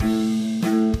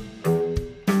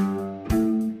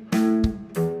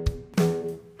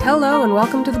Hello and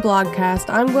welcome to the Blogcast.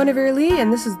 I'm Guinevere Lee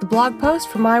and this is the blog post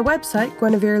from my website,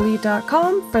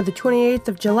 guineverelee.com, for the 28th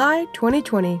of July,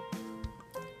 2020.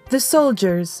 The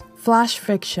Soldiers, Flash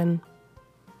Fiction.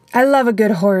 I love a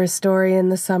good horror story in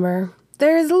the summer.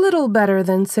 There is little better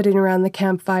than sitting around the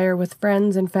campfire with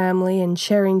friends and family and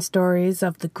sharing stories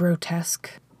of the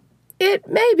grotesque. It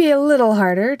may be a little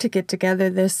harder to get together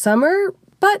this summer,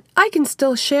 but I can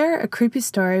still share a creepy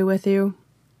story with you.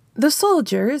 The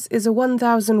Soldiers is a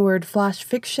 1,000-word flash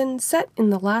fiction set in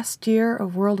the last year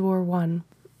of World War I.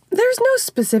 There's no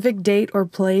specific date or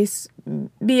place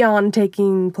beyond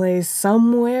taking place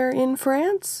somewhere in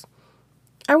France.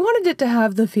 I wanted it to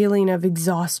have the feeling of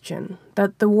exhaustion,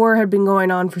 that the war had been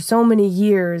going on for so many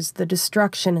years, the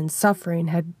destruction and suffering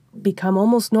had become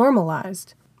almost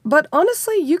normalized. But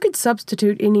honestly, you could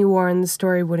substitute any war and the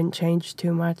story wouldn't change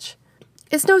too much.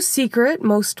 It's no secret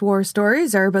most war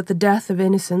stories are about the death of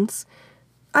innocents.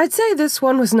 I'd say this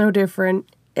one was no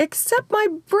different, except my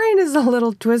brain is a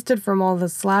little twisted from all the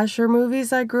slasher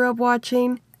movies I grew up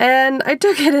watching, and I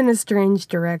took it in a strange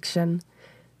direction.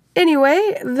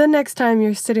 Anyway, the next time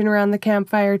you're sitting around the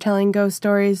campfire telling ghost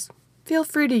stories, feel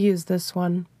free to use this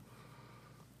one.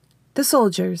 The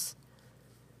Soldiers.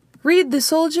 Read The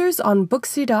Soldiers on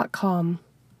Booksy.com.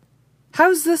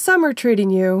 How's the summer treating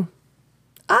you?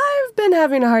 I've been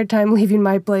having a hard time leaving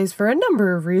my place for a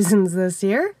number of reasons this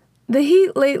year. The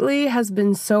heat lately has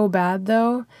been so bad,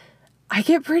 though. I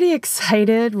get pretty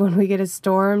excited when we get a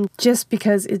storm just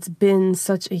because it's been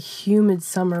such a humid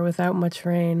summer without much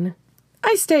rain.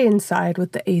 I stay inside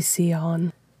with the AC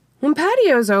on. When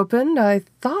patios opened, I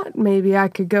thought maybe I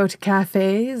could go to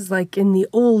cafes like in the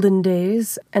olden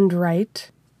days and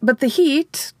write. But the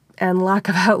heat and lack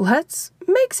of outlets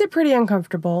makes it pretty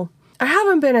uncomfortable. I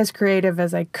haven't been as creative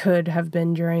as I could have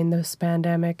been during this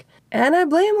pandemic, and I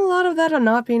blame a lot of that on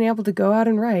not being able to go out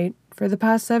and write. For the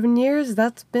past 7 years,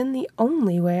 that's been the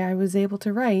only way I was able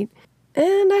to write,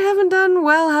 and I haven't done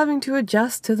well having to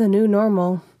adjust to the new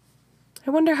normal. I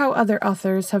wonder how other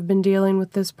authors have been dealing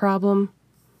with this problem.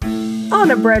 On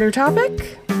a brighter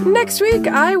topic, next week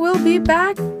I will be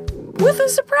back with a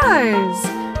surprise.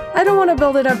 I don't want to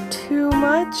build it up too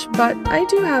much, but I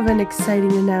do have an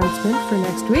exciting announcement for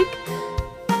next week.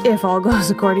 If all goes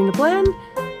according to plan,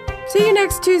 see you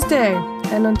next Tuesday.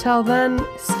 And until then,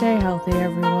 stay healthy,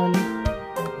 everyone.